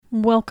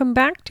Welcome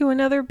back to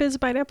another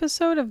BizBite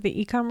episode of the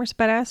E-commerce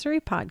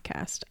Badassery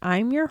podcast.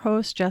 I'm your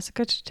host,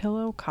 Jessica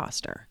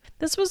Totillo-Coster.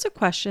 This was a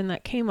question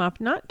that came up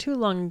not too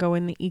long ago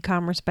in the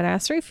E-commerce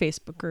Badassery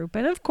Facebook group,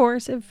 and of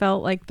course, it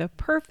felt like the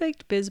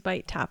perfect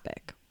BizBite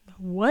topic.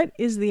 What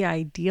is the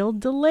ideal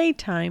delay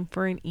time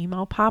for an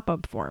email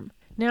pop-up form?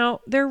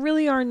 Now, there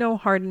really are no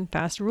hard and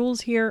fast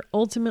rules here.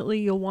 Ultimately,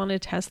 you'll want to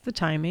test the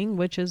timing,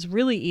 which is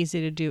really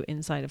easy to do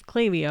inside of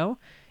Klaviyo.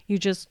 You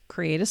just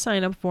create a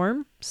sign-up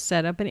form,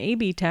 set up an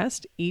A/B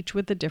test, each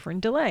with a different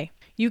delay.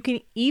 You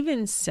can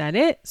even set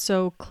it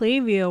so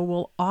Klaviyo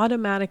will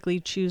automatically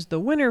choose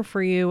the winner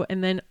for you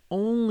and then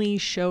only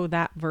show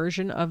that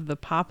version of the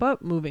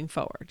pop-up moving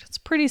forward. It's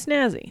pretty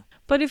snazzy.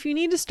 But if you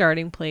need a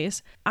starting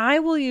place, I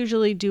will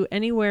usually do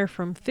anywhere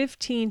from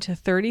 15 to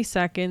 30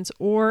 seconds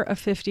or a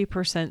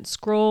 50%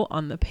 scroll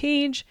on the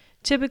page.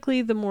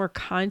 Typically, the more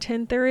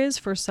content there is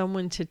for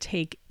someone to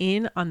take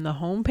in on the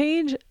home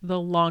page, the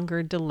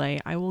longer delay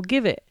I will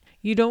give it.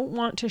 You don't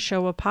want to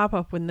show a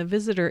pop-up when the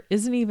visitor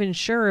isn't even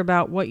sure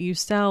about what you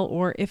sell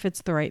or if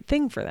it's the right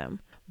thing for them.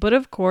 But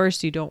of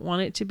course, you don't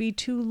want it to be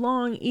too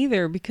long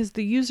either because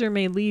the user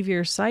may leave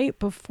your site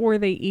before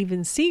they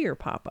even see your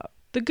pop-up.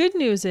 The good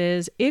news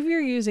is, if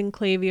you're using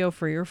Klaviyo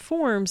for your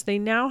forms, they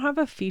now have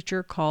a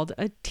feature called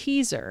a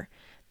teaser.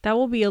 That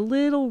will be a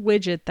little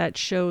widget that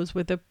shows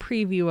with a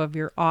preview of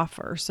your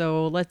offer.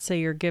 So let's say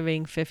you're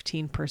giving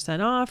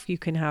 15% off. You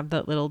can have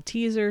that little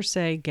teaser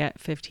say, get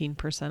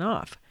 15%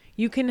 off.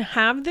 You can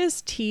have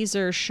this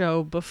teaser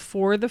show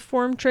before the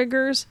form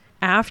triggers,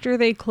 after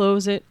they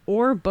close it,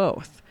 or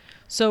both.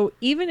 So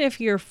even if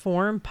your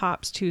form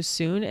pops too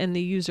soon and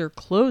the user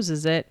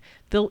closes it,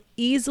 they'll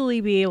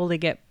easily be able to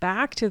get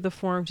back to the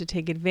form to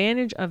take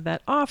advantage of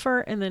that offer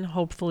and then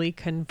hopefully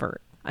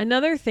convert.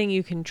 Another thing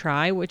you can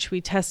try, which we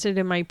tested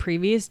in my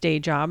previous day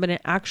job and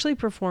it actually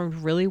performed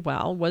really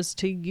well, was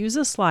to use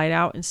a slide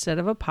out instead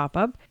of a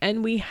pop-up.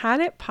 And we had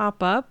it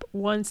pop up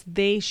once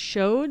they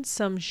showed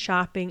some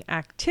shopping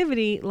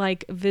activity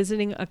like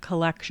visiting a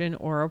collection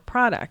or a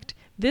product.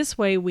 This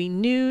way we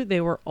knew they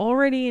were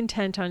already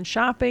intent on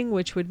shopping,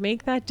 which would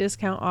make that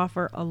discount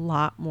offer a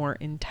lot more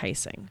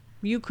enticing.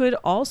 You could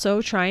also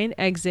try an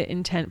exit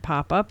intent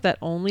pop-up that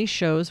only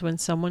shows when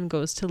someone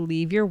goes to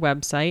leave your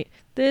website.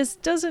 This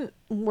doesn't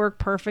work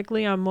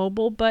perfectly on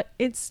mobile, but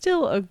it's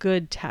still a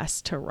good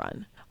test to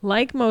run.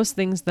 Like most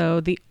things though,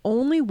 the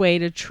only way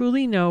to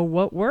truly know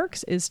what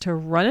works is to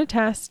run a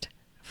test,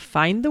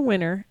 find the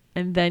winner,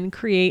 and then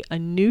create a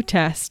new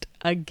test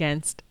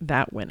against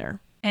that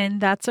winner.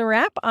 And that's a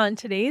wrap on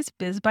today's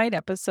BizBite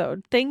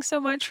episode. Thanks so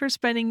much for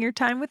spending your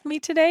time with me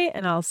today,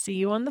 and I'll see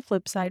you on the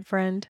flip side, friend.